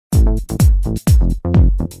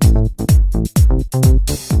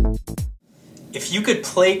If you could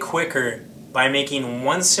play quicker by making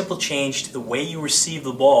one simple change to the way you receive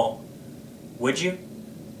the ball, would you?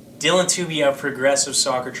 Dylan Tooby of Progressive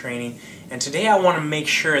Soccer Training, and today I want to make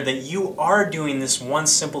sure that you are doing this one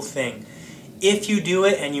simple thing. If you do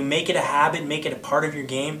it and you make it a habit, make it a part of your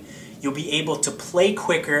game, you'll be able to play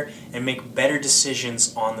quicker and make better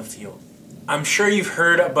decisions on the field. I'm sure you've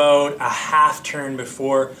heard about a half turn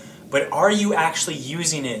before, but are you actually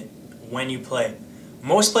using it when you play?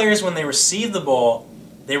 Most players, when they receive the ball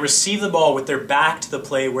with their back to the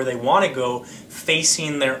play where they want to go,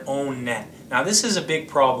 facing their own net. Now this is a big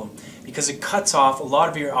problem because it cuts off a lot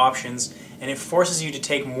of your options and it forces you to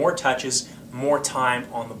take more touches, more time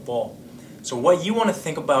on the ball. So what you want to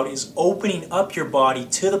think about is opening up your body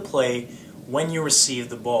to the play when you receive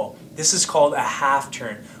the ball. This is called a half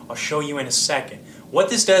turn. I'll show you in a second. What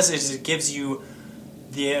this does is it gives you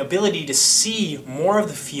the ability to see more of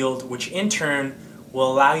the field, which in turn will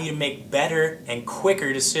allow you to make better and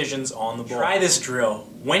quicker decisions on the ball. Try this drill.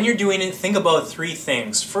 When you're doing it, think about three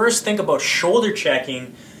things. First, think about shoulder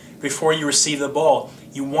checking before you receive the ball.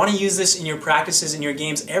 You want to use this in your practices, in your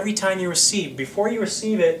games, every time you receive. Before you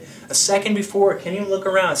receive it, a second before, can you look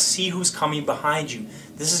around, see who's coming behind you?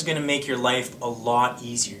 This is going to make your life a lot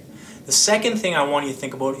easier. The second thing I want you to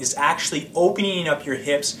think about is actually opening up your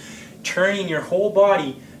hips, turning your whole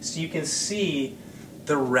body so you can see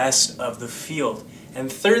the rest of the field. And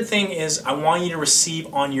third thing is I want you to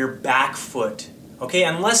receive on your back foot. Okay,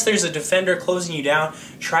 unless there's a defender closing you down,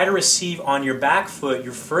 try to receive on your back foot,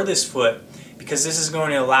 your furthest foot, because this is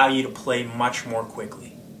going to allow you to play much more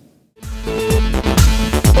quickly.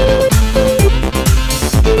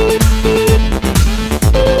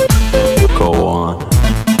 Go on.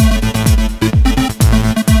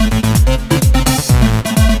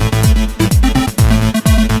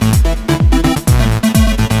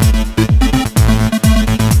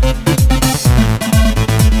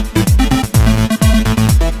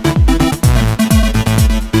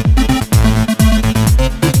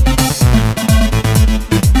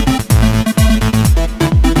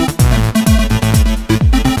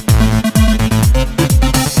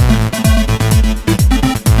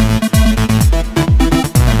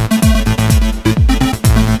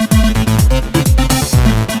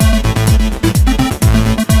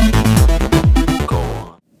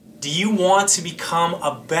 Do you want to become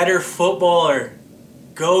a better footballer?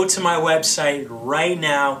 Go to my website right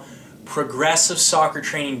now,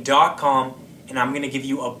 progressivesoccertraining.com, and I'm going to give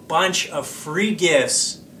you a bunch of free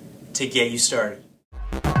gifts to get you started.